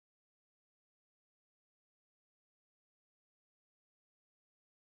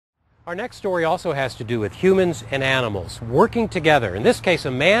Our next story also has to do with humans and animals working together. In this case,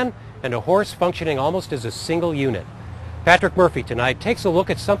 a man and a horse functioning almost as a single unit. Patrick Murphy tonight takes a look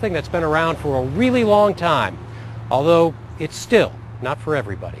at something that's been around for a really long time, although it's still not for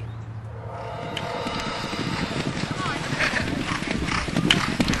everybody.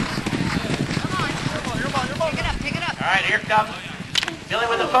 All right, here comes Billy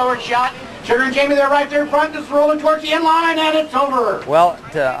with the forward shot. Sugar and Jamie, they're right there in front, just rolling towards the end line, and it's over. Well,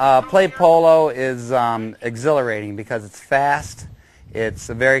 to play polo is exhilarating because it's fast, it's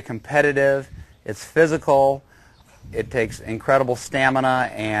very competitive, it's physical, it takes incredible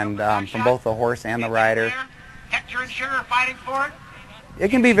stamina and from both the horse and the rider. Hector and Sugar fighting for it. It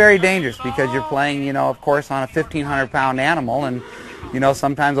can be very dangerous because you're playing, of course, on a 1,500-pound animal, and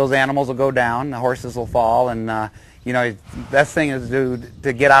sometimes those animals will go down, the horses will fall, and the best thing is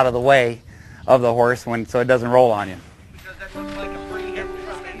to get out of the way of the horse so it doesn't roll on you.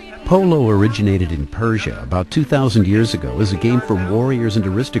 Polo originated in Persia about 2,000 years ago as a game for warriors and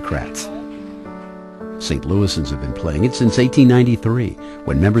aristocrats. St. Louisans have been playing it since 1893,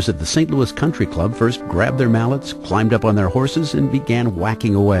 when members of the St. Louis Country Club first grabbed their mallets, climbed up on their horses, and began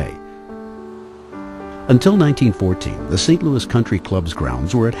whacking away. Until 1914, the St. Louis Country Club's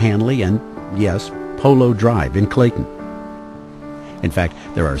grounds were at Hanley and, yes, Polo Drive in Clayton. In fact,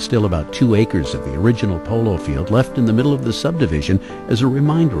 there are still about 2 acres of the original polo field left in the middle of the subdivision as a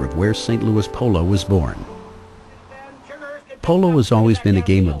reminder of where St. Louis polo was born. Polo has always been a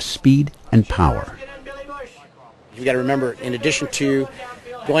game of speed and power. You've got to remember, in addition to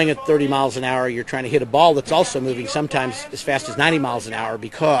going at 30 miles an hour, you're trying to hit a ball that's also moving sometimes as fast as 90 miles an hour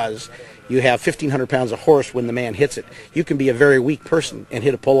because you have 1,500 pounds of horse when the man hits it. You can be a very weak person and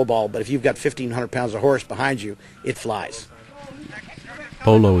hit a polo ball, but if you've got 1,500 pounds of horse behind you, it flies.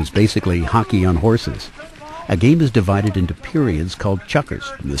 Polo is basically hockey on horses. A game is divided into periods called chukkers,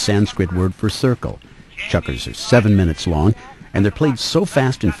 from the Sanskrit word for circle. Chukkers are 7 minutes long, and they're played so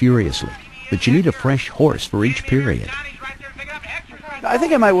fast and furiously that you need a fresh horse for each period. I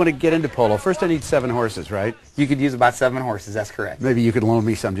think I might want to get into polo. First I need 7 horses, right? You could use about 7 horses, that's correct. Maybe you could loan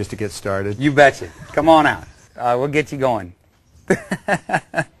me some just to get started. You betcha. Come on out. We'll get you going.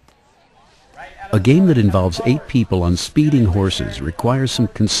 A game that involves 8 people on speeding horses requires some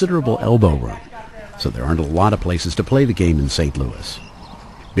considerable elbow room, so there aren't a lot of places to play the game in St. Louis.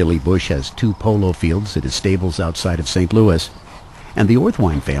 Billy Bush has 2 polo fields at his stables outside of St. Louis, and the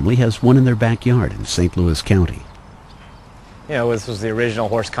Orthwine family has one in their backyard in St. Louis County. This was the original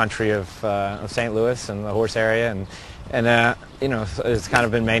horse country of St. Louis and the horse area, and it's kind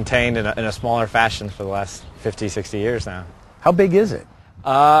of been maintained in a smaller fashion for the last 50, 60 years now. How big is it?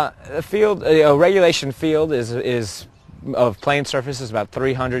 The field, a regulation field is of playing surface is about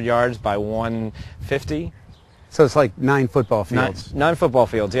 300 yards by 150. So it's like 9 football fields. 9 football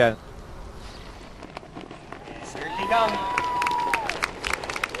fields, yeah.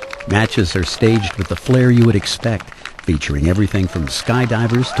 Matches are staged with the flair you would expect, featuring everything from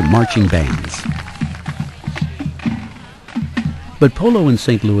skydivers to marching bands. But polo in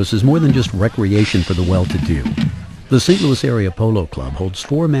St. Louis is more than just recreation for the well-to-do. The St. Louis Area Polo Club holds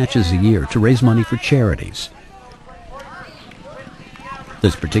 4 matches a year to raise money for charities.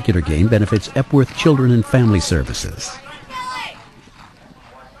 This particular game benefits Epworth Children and Family Services.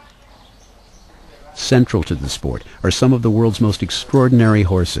 Central to the sport are some of the world's most extraordinary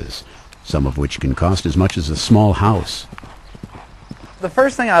horses, some of which can cost as much as a small house. The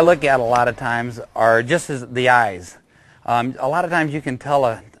first thing I look at a lot of times are just the eyes. A lot of times you can tell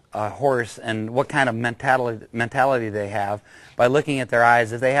a horse and what kind of mentality they have by looking at their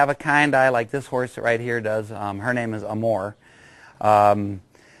eyes. If they have a kind eye like this horse right here does, her name is Amor,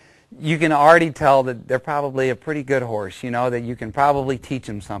 you can already tell that they're probably a pretty good horse, that you can probably teach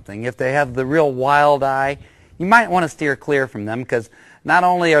them something. If they have the real wild eye, you might want to steer clear from them because not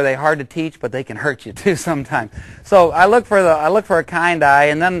only are they hard to teach, but they can hurt you too sometimes. So I look for a kind eye,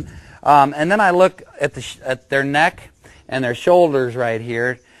 and then I look at their neck and their shoulders right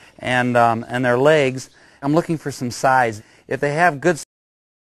here, and their legs. I'm looking for some size. If they have good